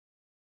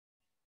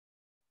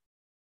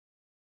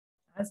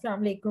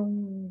Assalamu alaikum.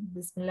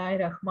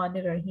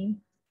 Bismillahirrahmanirrahim.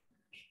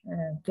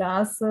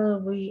 Class,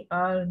 we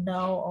are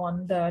now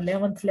on the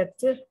 11th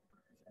lecture,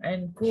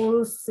 and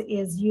course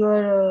is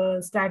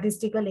your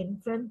statistical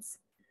inference,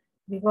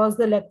 because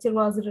the lecture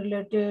was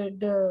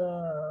related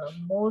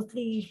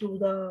mostly to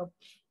the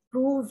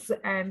proofs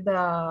and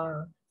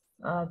the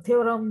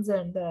theorems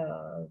and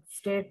the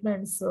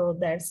statements. So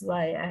that's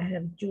why I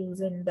have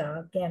chosen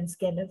the CAM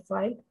scanner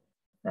file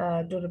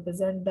to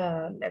represent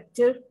the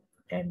lecture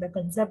and the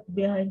concept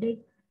behind it.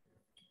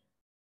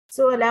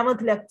 So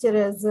 11th lecture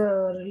is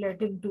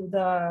relating to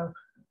the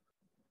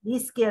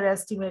least square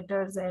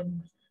estimators,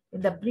 and in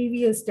the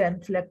previous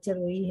 10th lecture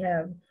we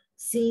have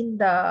seen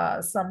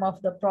the some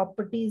of the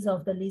properties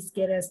of the least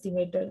square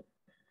estimator,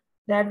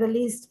 that the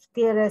least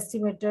square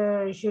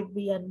estimator should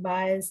be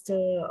unbiased,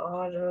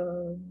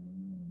 or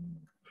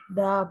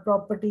the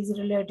properties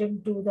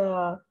relating to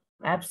the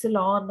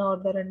epsilon or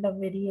the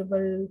random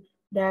variable,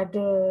 that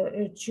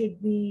it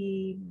should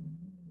be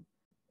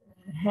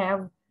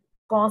have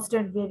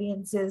constant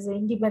variances,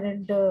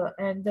 independent,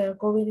 and the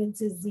covariance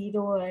is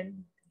 0, and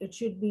it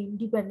should be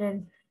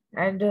independent,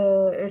 and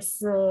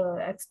its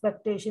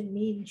expectation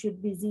mean should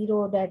be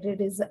 0, that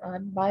it is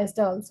unbiased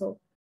also.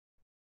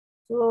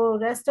 So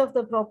rest of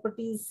the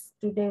properties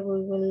today we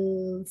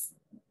will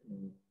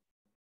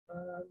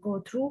go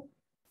through.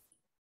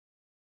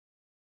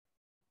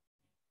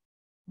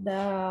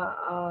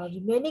 The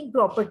remaining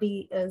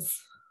property is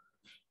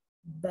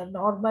the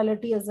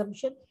normality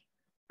assumption,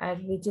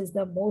 and which is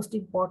the most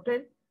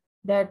important,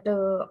 that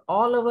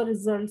all our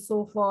results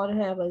so far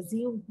have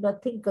assumed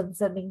nothing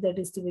concerning the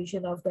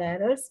distribution of the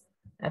errors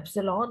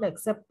epsilon,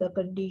 except the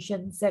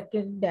condition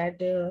second,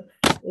 that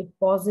it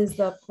possesses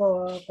the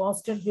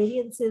constant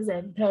variances,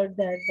 and third,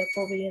 that the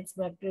covariance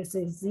matrix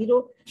is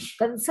 0.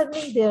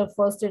 Concerning their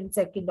first and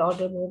second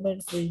order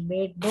movements, we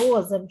made no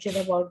assumption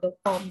about the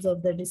forms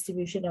of the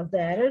distribution of the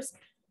errors.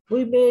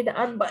 We made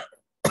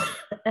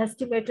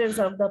estimators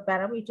of the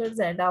parameters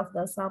and of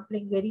the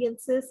sampling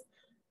variances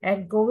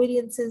and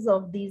covariances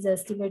of these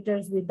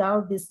estimators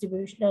without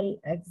distributional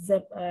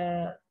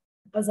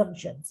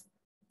assumptions.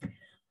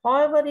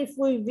 However, if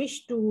we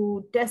wish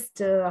to test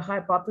a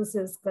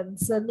hypothesis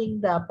concerning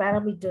the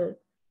parameter,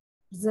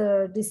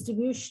 the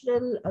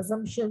distributional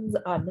assumptions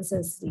are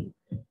necessary.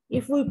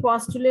 If we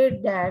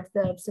postulate that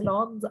the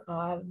epsilons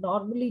are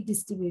normally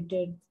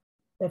distributed,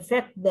 the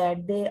fact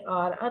that they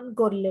are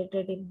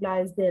uncorrelated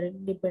implies their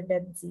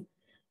independency.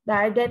 The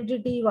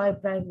identity y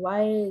prime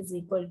y is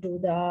equal to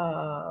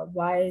the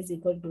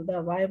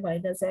y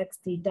minus x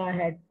theta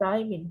hat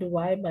prime into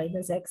y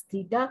minus x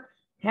theta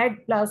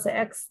hat plus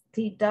x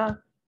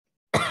theta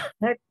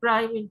hat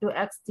prime into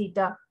x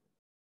theta,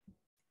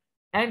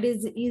 and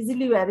is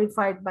easily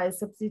verified by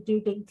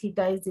substituting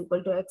theta is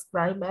equal to x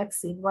prime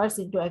x inverse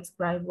into x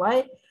prime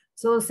y.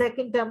 So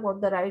second term on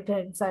the right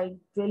hand side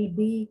will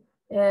be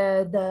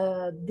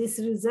this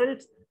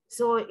result.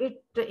 So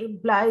it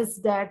implies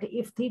that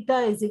if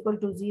theta is equal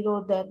to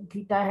 0, then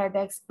theta hat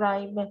x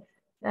prime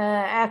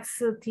x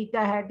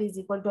theta hat is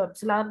equal to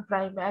epsilon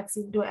prime x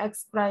into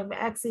x prime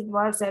x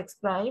inverse x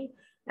prime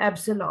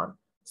epsilon.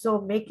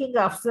 So making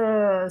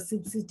after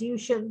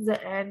substitutions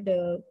and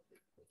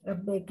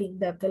making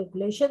the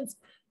calculations,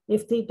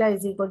 if theta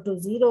is equal to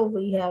 0,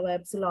 we have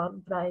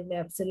epsilon prime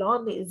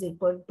epsilon is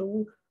equal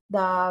to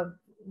the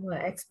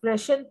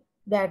expression,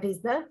 that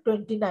is the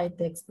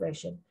 29th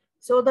expression.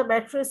 So the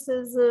matrix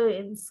is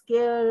in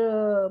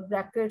square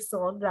brackets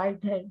on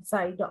right hand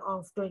side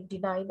of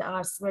 29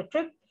 are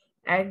symmetric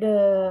and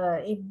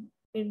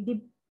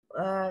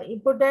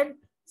important,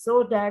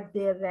 so that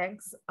their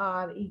ranks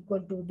are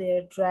equal to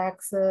their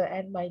tracks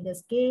n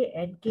minus k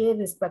and k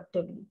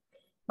respectively.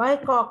 By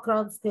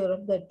Cochrane's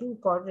theorem, the two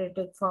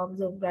quadratic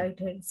forms of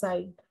right-hand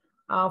side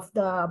of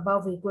the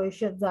above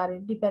equations are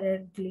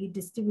independently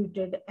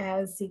distributed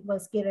as sigma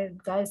square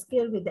and chi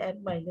square with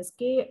n minus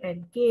k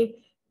and k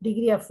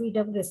degree of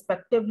freedom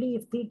respectively.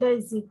 If theta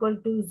is equal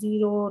to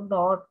 0,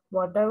 not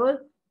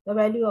whatever, the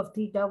value of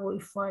theta we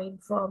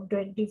find from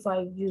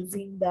 25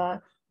 using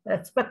the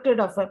expected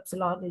of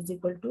epsilon is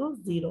equal to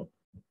 0.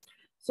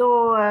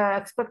 So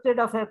expected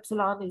of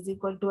epsilon is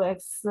equal to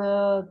x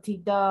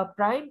theta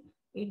prime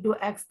into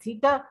x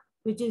theta,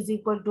 which is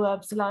equal to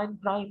epsilon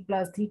prime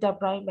plus theta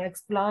prime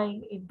x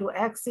prime into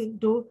x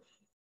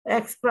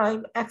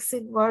prime x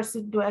inverse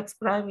into x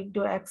prime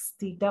into x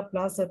theta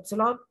plus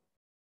epsilon.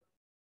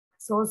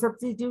 So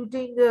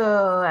substituting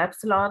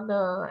epsilon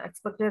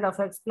expected of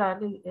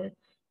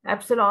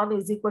epsilon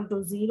is equal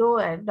to 0,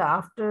 and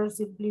after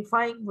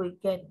simplifying we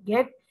can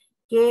get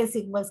k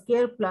sigma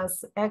square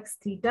plus x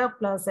theta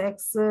plus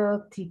x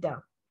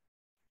theta,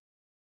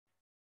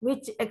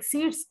 which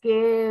exceeds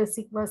k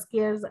sigma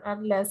squares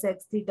unless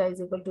x theta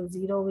is equal to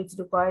 0, which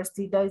requires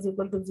theta is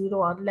equal to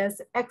 0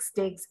 unless x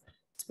takes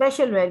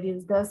special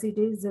values. Thus, it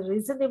is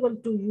reasonable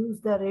to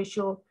use the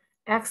ratio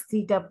x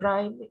theta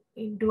prime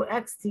into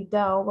x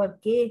theta over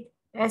k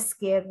s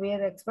square,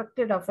 where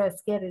expected of s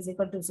square is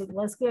equal to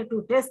sigma square,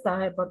 to test the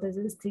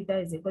hypothesis theta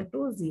is equal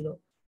to 0.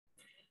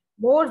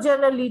 More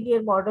general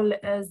linear model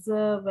is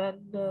when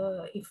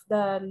if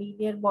the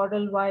linear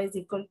model y is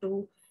equal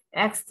to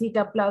x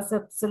theta plus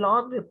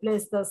epsilon,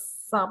 replace the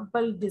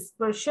sample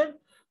dispersion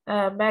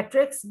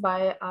matrix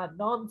by a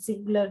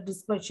non-singular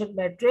dispersion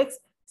matrix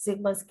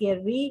sigma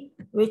square v,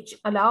 which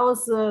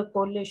allows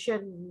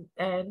correlation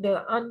and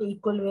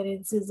unequal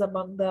variances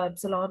among the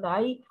epsilon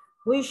I.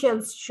 We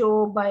shall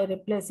show by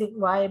replacing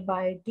y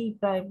by t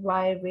prime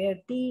y, where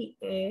t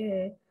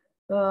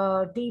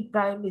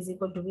prime is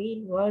equal to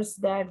v inverse,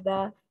 that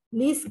the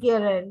least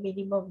square and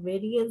minimum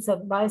variance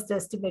unbiased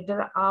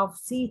estimator of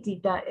c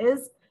theta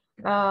is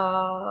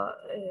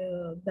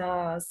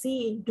the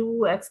c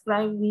into x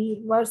prime v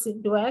inverse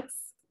into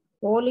x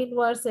whole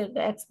inverse and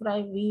x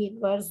prime v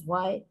inverse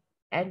y,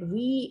 and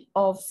v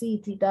of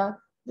c theta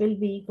will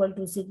be equal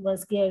to sigma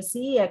square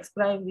c x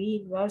prime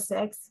v inverse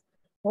x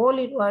whole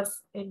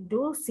inverse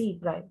into c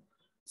prime.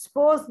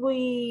 Suppose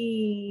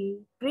we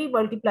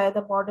pre-multiply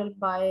the model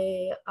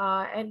by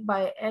n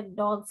by n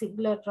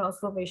non-singular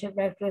transformation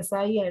matrix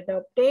I and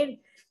obtain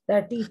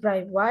the t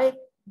prime y.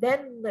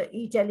 Then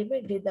each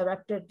element in the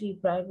vector t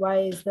prime y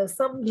is the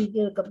sum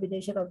linear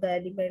combination of the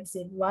elements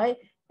in y.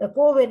 The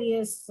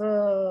covariance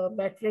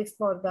matrix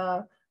for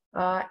the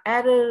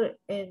error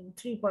in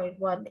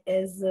 3.1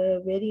 is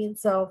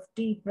variance of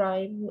t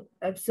prime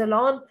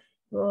epsilon,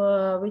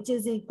 which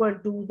is equal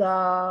to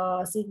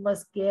the sigma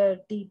square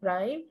t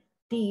prime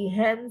t.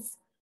 Hence,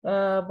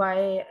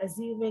 by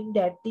assuming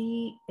that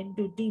t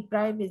into t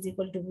prime is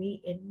equal to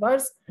v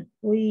inverse,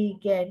 we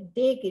can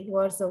take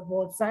inverse of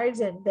both sides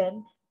and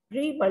then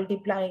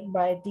pre-multiplying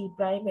by t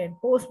prime and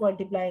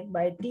post-multiplying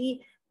by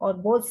t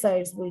on both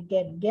sides, we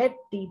can get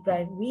t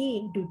prime v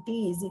into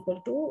t is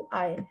equal to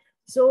I.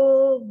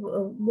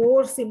 So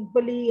more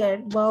simply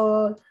and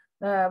more,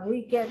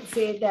 we can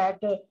say that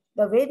the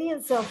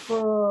variance of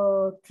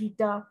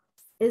theta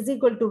is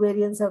equal to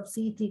variance of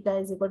c theta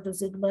is equal to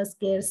sigma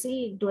square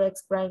c into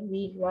x prime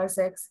v inverse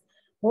x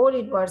whole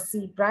inverse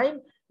c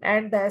prime,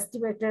 and the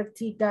estimator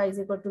theta is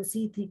equal to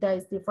c theta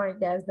is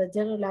defined as the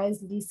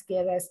generalized least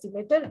square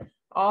estimator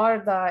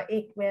or the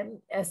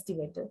Ekman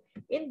estimator.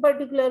 In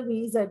particular,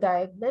 v is a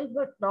diagonal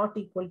but not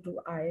equal to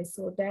I,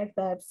 so that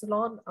the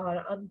epsilon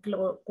are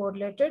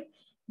uncorrelated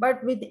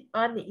but with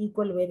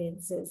unequal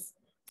variances.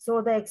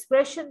 So the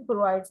expression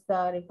provides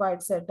the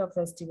required set of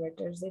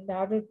estimators. In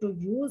order to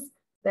use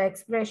the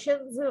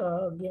expressions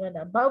given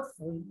above,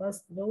 we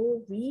must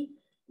know V.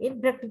 In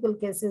practical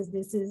cases,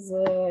 this is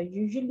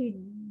usually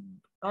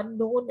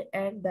unknown,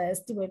 and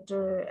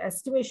the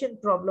estimation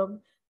problem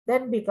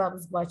then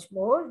becomes much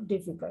more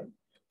difficult.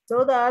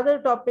 So the other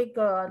topic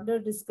under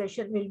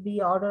discussion will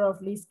be order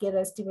of least square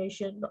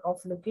estimation of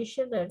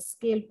location and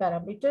scale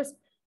parameters,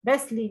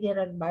 best linear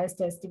and biased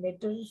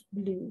estimators,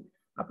 blue.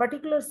 A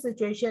particular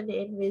situation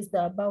in which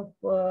the above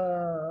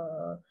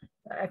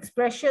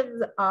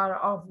expressions are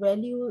of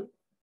value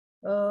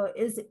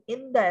is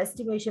in the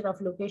estimation of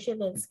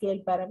location and scale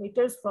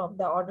parameters from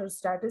the order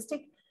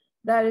statistic.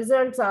 The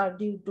results are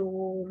due to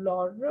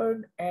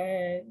Lawrence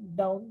and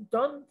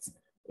Downton's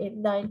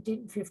in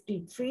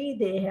 1953.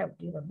 They have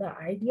given the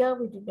idea.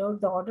 We denote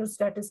the order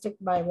statistic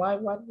by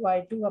y1,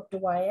 y2 up to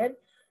yn,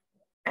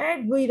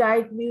 and we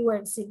write mu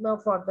and sigma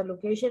for the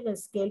location and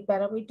scale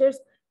parameters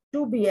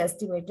to be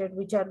estimated,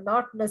 which are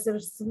not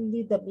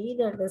necessarily the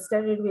mean and the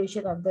standard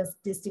deviation of the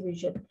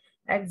distribution.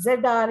 And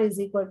ZR is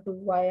equal to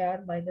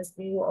YR minus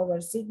mu over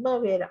sigma,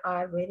 where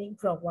R varying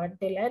from 1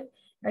 till n,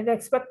 and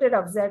expected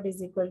of Z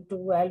is equal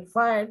to alpha,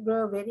 and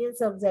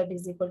variance of Z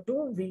is equal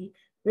to V,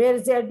 where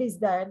Z is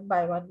the n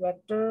by 1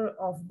 vector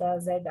of the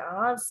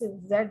ZR,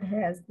 since Z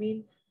has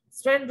been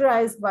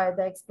standardized by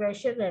the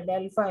expression, and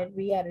alpha and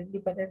V are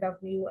independent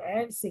of mu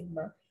and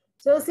sigma.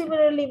 So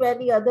similarly,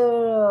 many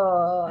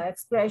other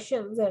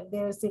expressions and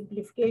their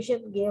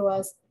simplification gave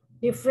us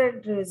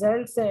different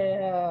results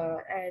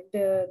and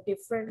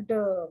different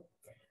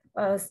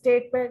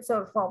statements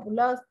or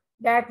formulas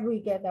that we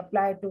can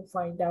apply to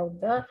find out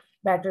the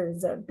better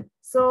result.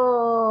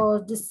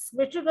 So this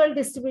symmetrical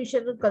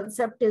distribution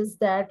concept is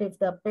that if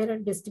the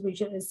parent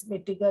distribution is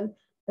symmetrical,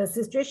 the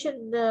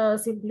situation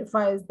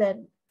simplifies,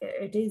 then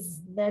it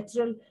is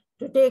natural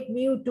to take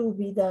mu to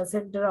be the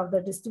center of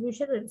the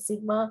distribution and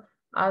sigma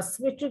a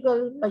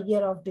symmetrical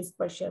measure of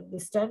dispersion. The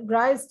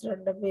standardized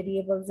random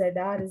variable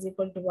ZR is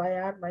equal to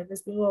YR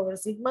minus mu over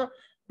sigma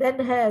then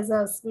has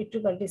a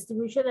symmetrical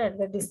distribution, and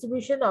the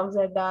distribution of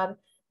ZR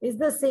is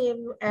the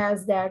same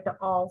as that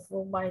of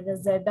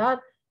minus ZR.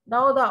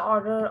 Now the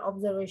order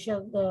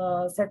observation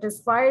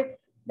satisfied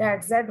that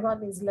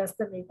Z1 is less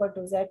than equal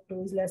to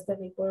Z2 is less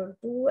than equal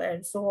to,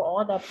 and so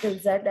on up till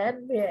Zn,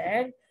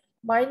 and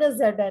minus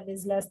Zn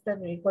is less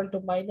than or equal to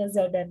minus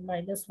Zn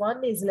minus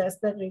 1 is less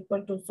than or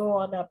equal to, so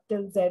on up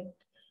till Z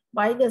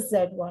minus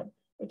Z1.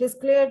 It is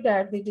clear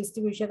that the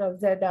distribution of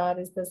ZR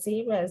is the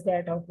same as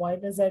that of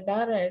minus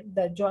ZR, and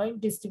the joint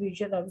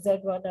distribution of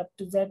Z1 up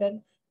to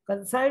Zn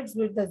coincides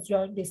with the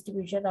joint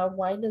distribution of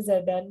minus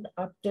Zn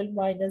up till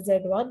minus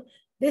Z1.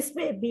 This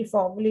may be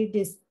formally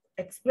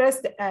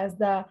expressed as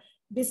the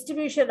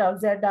distribution of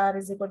ZR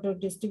is equal to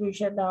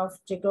distribution of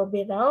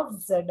Jacobian of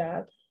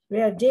ZR.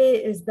 where J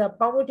is the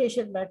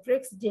permutation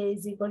matrix. J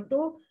is equal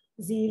to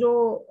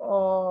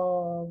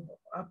 0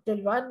 up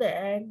till 1,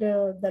 and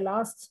the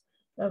last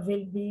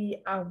will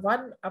be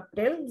 1 up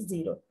till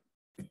 0.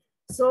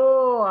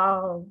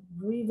 So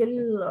we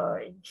will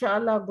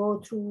inshallah go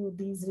through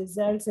these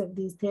results and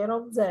these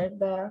theorems and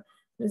the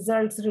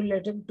results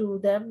relating to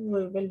them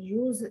we will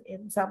use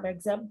in some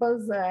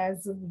examples.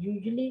 As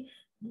usually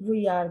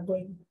we are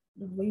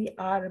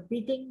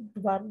repeating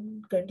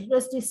one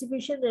continuous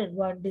distribution and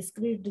one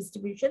discrete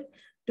distribution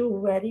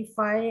to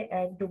verify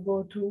and to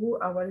go through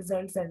our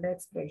results and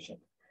expression.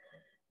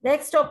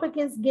 Next topic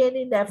is gain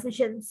in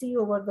efficiency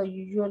over the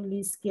usual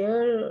least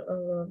square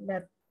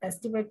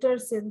estimator.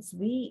 Since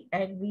V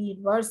and V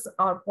inverse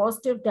are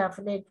positive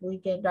definite, we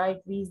can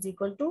write V is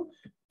equal to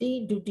T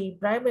into T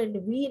prime, and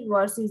V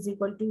inverse is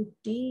equal to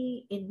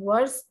T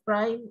inverse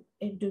prime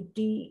into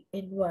T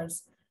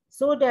inverse.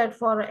 So that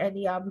for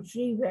any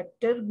arbitrary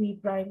vector V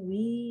prime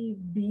V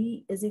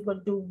B is equal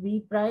to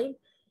V prime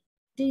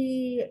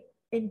T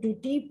into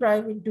T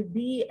prime into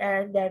B,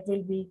 and that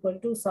will be equal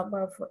to sum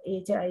of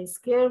HI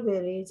square,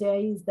 where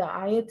HI is the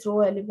ith row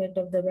element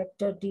of the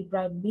vector T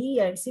prime B.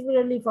 And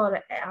similarly for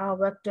our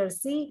vector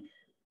C,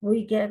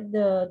 we can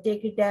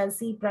take it as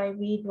C prime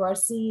V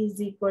inverse C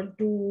is equal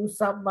to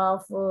sum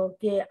of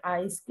Ki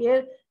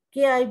square,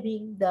 Ki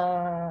being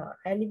the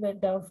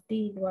element of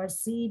T inverse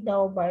C.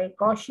 Now by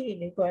Cauchy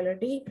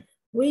inequality,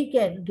 we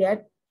can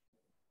get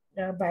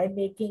by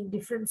making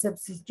different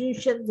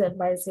substitutions and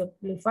by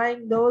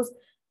simplifying those,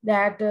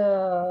 that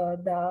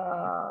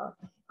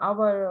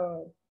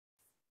our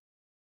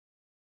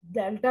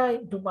delta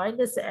into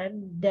minus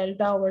n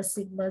delta over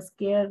sigma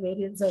square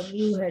variance of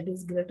mu head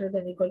is greater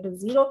than equal to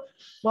 0,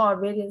 for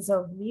variance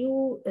of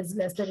mu is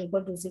less than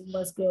equal to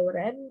sigma square over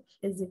n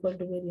is equal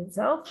to variance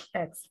of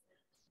x.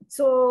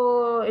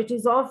 So it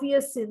is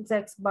obvious, since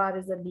x bar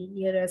is a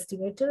linear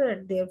estimator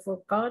and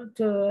therefore can't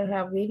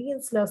have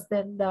variance less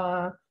than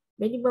the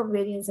minimum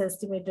variance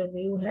estimator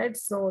mu head.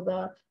 So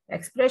the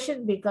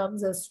expression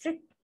becomes a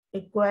strict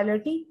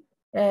equality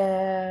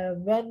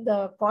when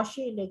the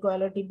Cauchy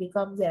inequality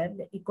becomes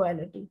an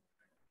equality.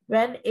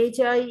 When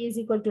HI is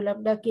equal to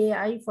lambda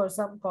Ki for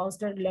some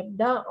constant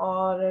lambda,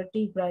 or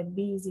T prime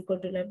B is equal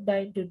to lambda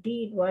into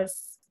T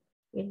inverse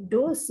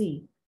into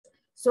C.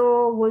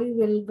 So we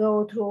will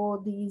go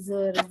through these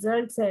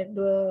results, and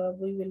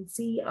we will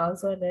see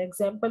also an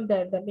example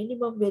that the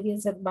minimum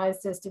variance and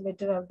bias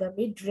estimator of the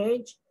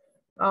mid-range,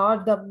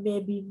 or the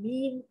maybe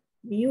mean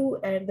mu,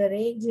 and the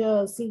range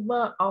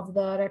sigma of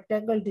the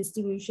rectangle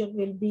distribution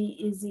will be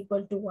is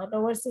equal to 1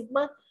 over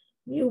sigma.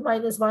 Mu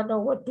minus 1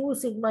 over 2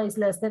 sigma is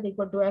less than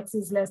equal to x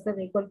is less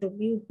than equal to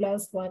mu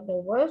plus 1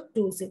 over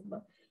 2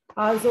 sigma.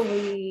 Also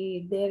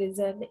there is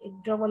an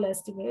interval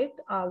estimate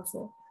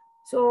also.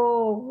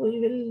 So we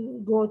will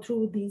go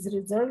through these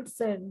results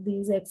and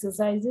these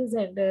exercises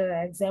and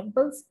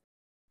examples.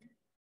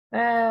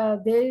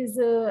 There is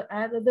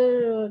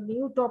another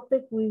new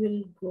topic we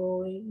will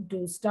going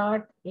to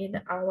start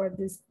in our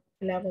this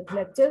 11th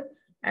lecture,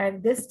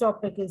 and this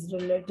topic is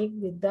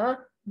relating with the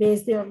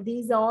based on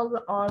these all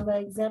are the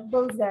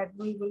examples that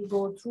we will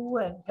go through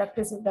and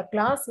practice in the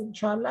class,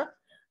 inshallah.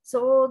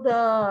 So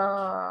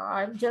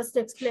I'm just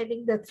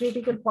explaining the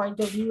theoretical point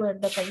of view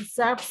and the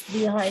concepts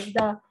behind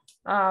the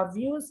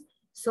views.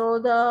 So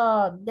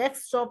the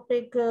next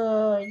topic,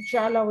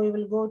 inshallah, we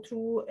will go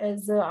through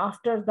is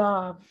after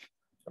the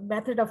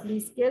method of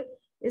least square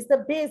is the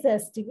Bayes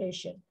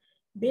estimation.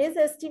 Bayes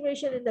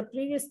estimation, in the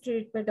previous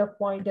treatment of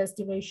point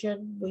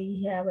estimation,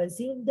 we have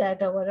assumed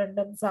that our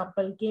random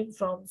sample came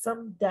from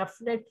some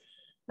definite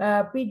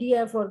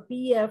PDF or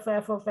PF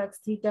f of x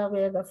theta,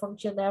 where the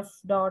function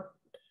f dot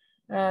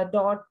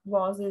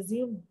was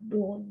assumed.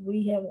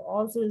 We have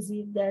also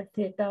assumed that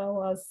theta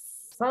was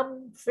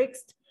some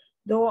fixed,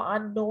 though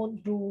unknown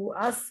to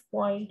us,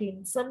 point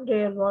in some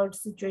real world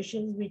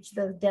situations which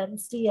the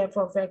density f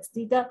of x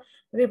theta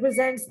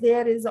represents.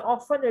 There is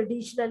often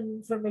additional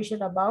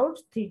information about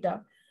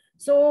theta.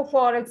 So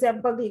for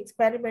example, the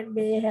experiment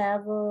may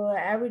have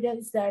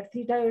evidence that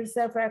theta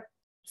itself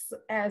acts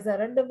as a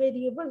random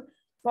variable,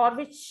 for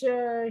which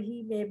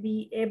he may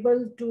be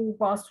able to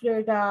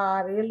postulate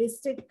a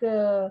realistic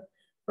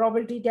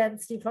probability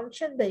density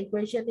function. The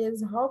equation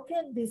is, how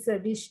can this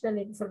additional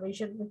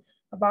information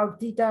about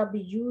theta be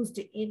used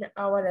in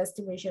our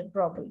estimation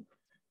problem?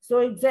 So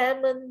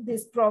examine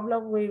this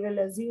problem, we will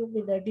assume,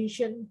 in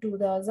addition to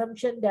the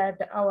assumption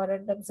that our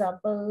random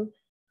sample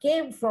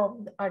came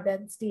from a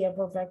density f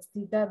of x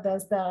theta,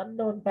 thus the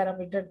unknown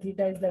parameter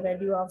theta is the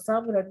value of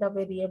some random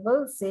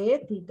variable, say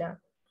theta.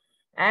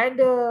 And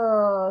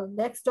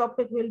next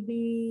topic will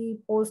be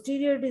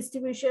posterior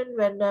distribution.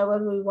 Whenever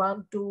we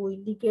want to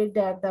indicate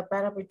that the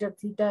parameter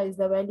theta is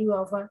the value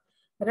of a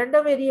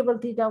random variable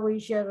theta, we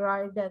shall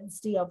write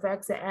density of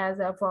x as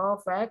f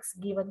of x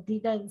given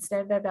theta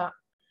instead of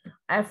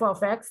f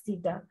of x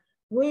theta.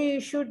 We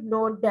should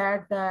note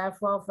that the f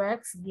of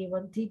x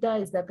given theta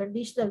is the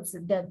conditional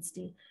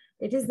density.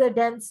 It is the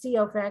density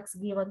of x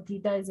given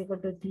theta is equal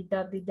to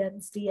theta, the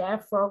density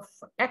f of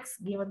x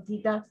given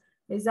theta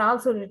is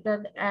also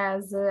written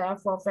as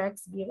f of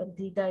x given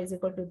theta is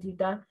equal to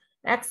theta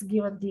x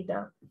given theta.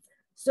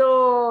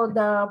 So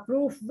the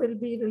proof will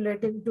be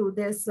relating to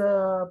this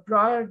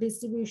prior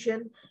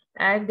distribution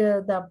and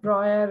the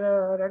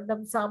prior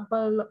random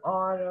sample,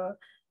 or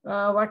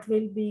what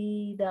will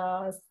be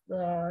the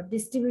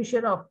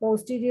distribution of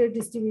posterior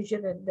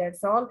distribution, and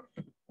that's all.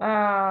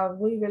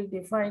 We will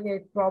define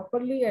it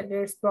properly, and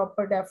its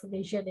proper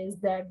definition is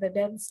that the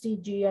density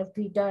g of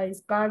theta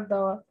is called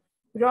the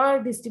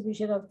prior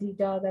distribution of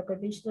theta, the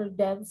conditional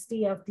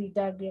density of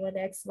theta given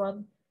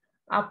x1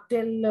 up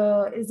till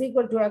is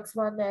equal to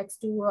x1,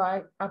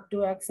 x2, up to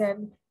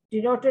xn,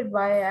 denoted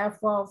by f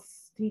of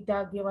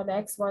theta given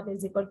x1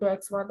 is equal to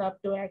x1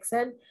 up to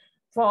xn.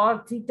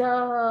 For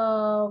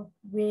theta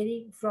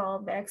varying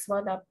from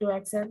x1 up to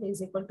xn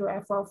is equal to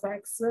f of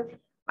x.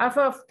 F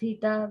of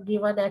theta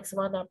given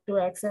x1 up to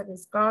xn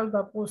is called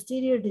the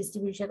posterior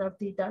distribution of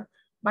theta.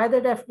 By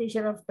the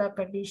definition of the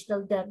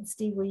conditional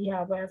density, we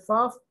have f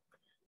of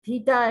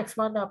theta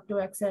x1 up to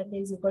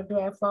xn is equal to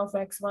f of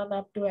x1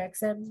 up to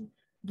xn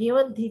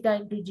given theta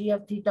into g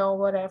of theta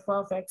over f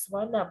of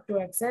x1 up to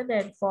xn.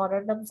 And for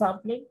random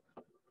sampling,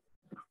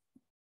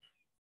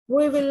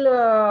 we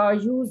will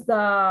use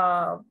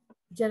the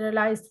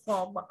generalized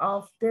form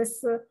of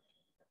this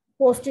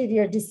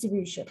posterior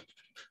distribution.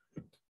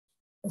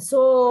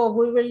 So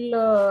we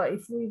will,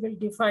 if we will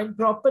define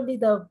properly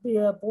the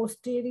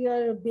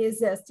posterior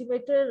Bayes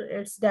estimator,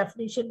 its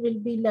definition will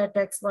be let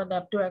x1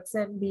 up to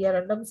xn be a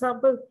random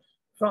sample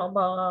from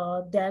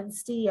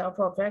density of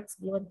x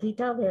given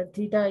theta, where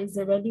theta is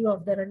a value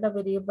of the random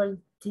variable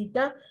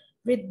theta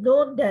with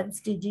known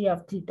density g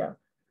of theta.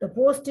 The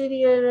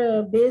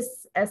posterior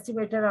Bayes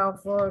estimator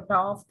of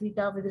tau of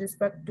theta with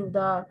respect to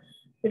the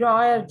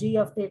prior g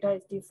of theta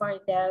is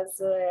defined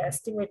as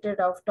estimated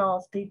of tau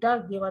of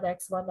theta given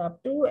x1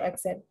 up to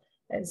xn,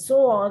 and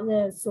so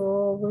on.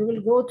 So we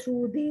will go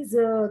through these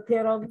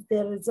theorems,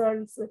 their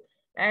results,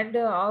 and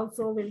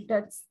also will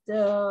touch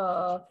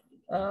the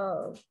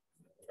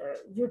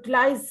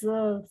utilize,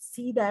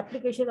 see the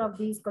application of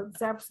these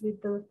concepts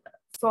with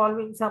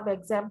solving some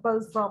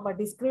examples from a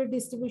discrete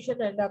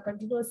distribution and a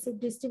continuous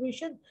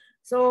distribution.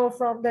 So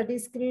from the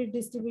discrete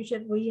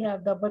distribution, we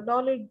have the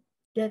Bernoulli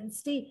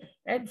density,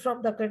 and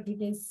from the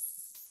continuous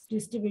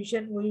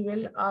distribution, we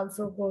will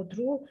also go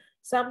through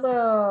some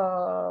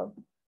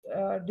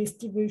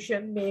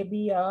distribution,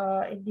 maybe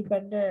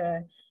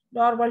independent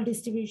normal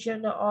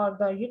distribution or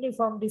the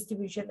uniform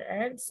distribution,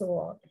 and so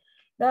on.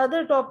 The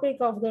other topic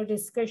of the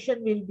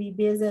discussion will be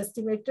Bayes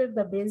estimator,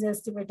 the Bayes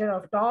estimator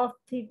of tau of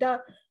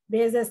theta,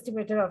 Bayes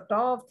estimator of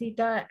tau of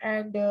theta,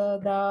 and the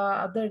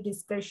other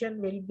discussion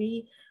will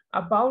be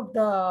about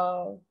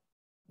the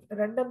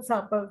random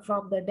sample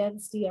from the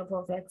density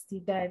of x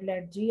theta, and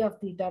let g of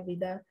theta be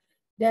the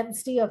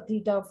density of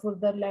theta.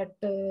 Further, let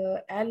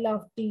L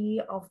of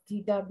t of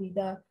theta be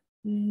the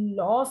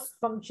loss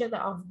function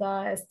of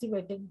the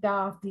estimating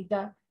tau of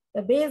theta.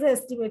 The Bayes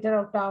estimator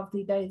of tau of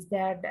theta is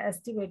that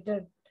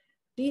estimated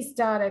T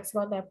star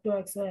x1 up to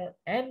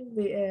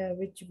xn,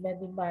 which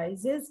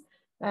minimizes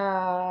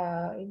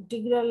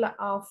integral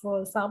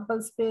of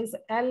sample space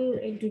L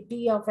into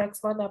T of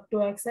x1 up to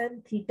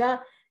xn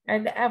theta,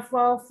 and f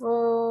of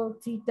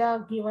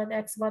theta given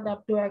x1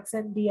 up to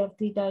xn d of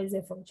theta is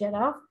a function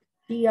of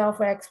T of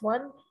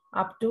x1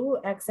 up to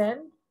xn.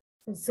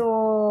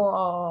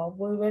 So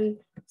we will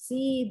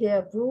see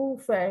the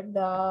proof and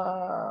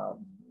the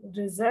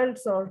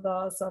results or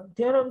some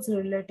theorems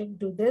relating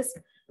to this,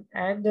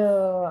 and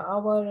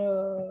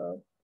our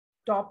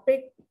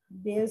topic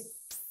Bayes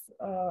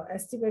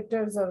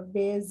estimators or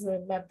Bayes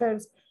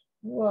methods,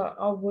 we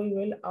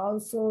will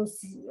also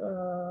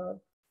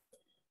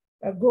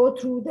go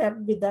through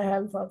them with the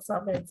help of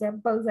some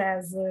examples,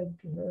 as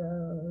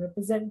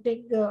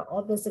representing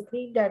on the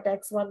screen that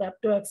x1 up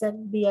to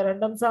xn be a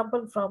random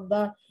sample from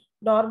the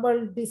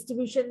normal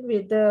distribution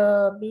with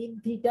the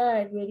mean theta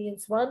and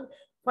variance 1.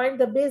 Find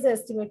the Bayes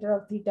estimator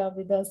of theta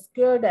with a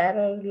squared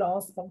error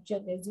loss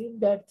function. Assume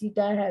that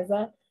theta has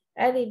a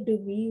n into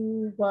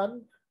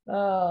mu1.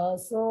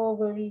 So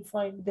we will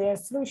find their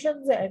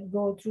solutions and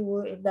go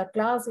through in the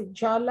class,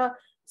 inshallah.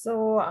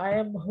 So I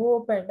am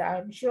hope and I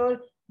am sure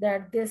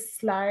that this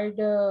slide,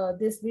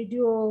 this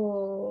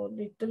video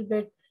little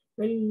bit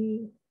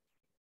will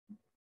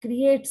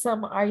create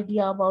some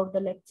idea about the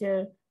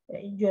lecture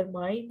in your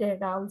mind,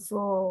 and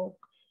also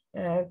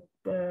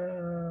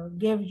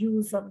give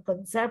you some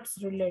concepts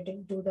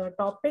relating to the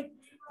topic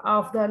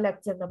of the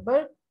lecture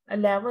number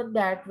 11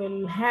 that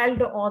will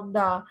held on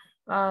the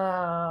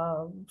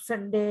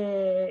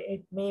Sunday,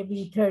 it may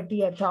be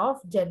 30th of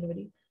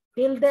January.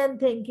 Till then,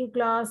 thank you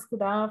class,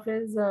 Khuda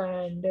Hafiz,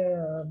 and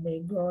may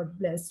God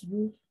bless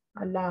you.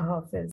 Allah Hafiz.